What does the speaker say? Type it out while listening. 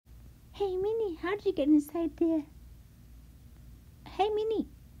Mini, how did you get inside there? Hey, Mini.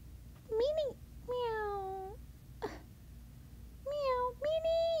 Mini. Meow. Meow.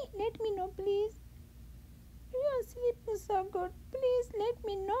 Mini. Let me know, please. You are sleeping so good. Please let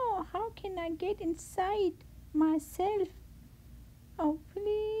me know. How can I get inside myself? Oh,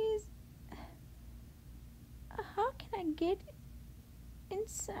 please. How can I get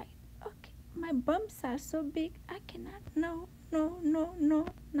inside? Okay, my bumps are so big. I cannot. No, no, no, no.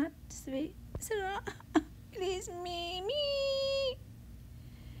 Not this way. So, please, Mimi.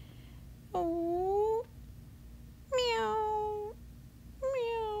 Oh, meow,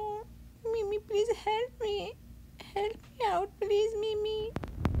 meow. Mimi, please help me. Help me out, please, Mimi.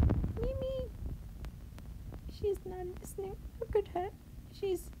 Mimi. She's not listening. Look at her.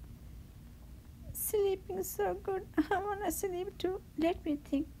 She's sleeping so good. I want to sleep too. Let me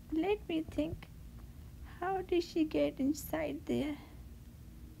think. Let me think. How did she get inside there?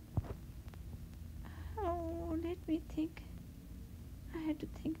 Oh, let me think. I had to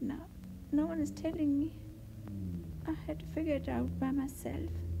think now. No one is telling me. I had to figure it out by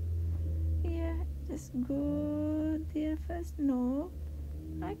myself. Yeah, just go there first. No,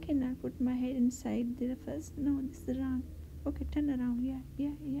 I cannot put my head inside there first. No, this is wrong. Okay, turn around. Yeah.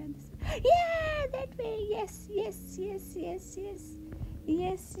 Yeah, that way. Yes. Yes.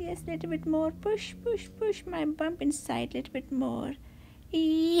 Little bit more. Push. My bump inside. Little bit more.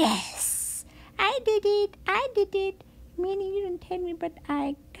 Yes. I did it. Meaning you didn't tell me, but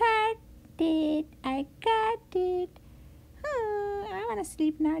I got it. I wanna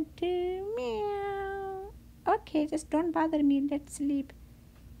sleep now too. Meow. Okay, just don't bother me. Let's sleep.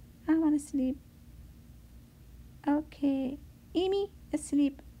 I wanna sleep. Okay. Amy,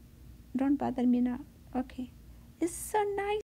 sleep. Don't bother me now. Okay. It's so nice.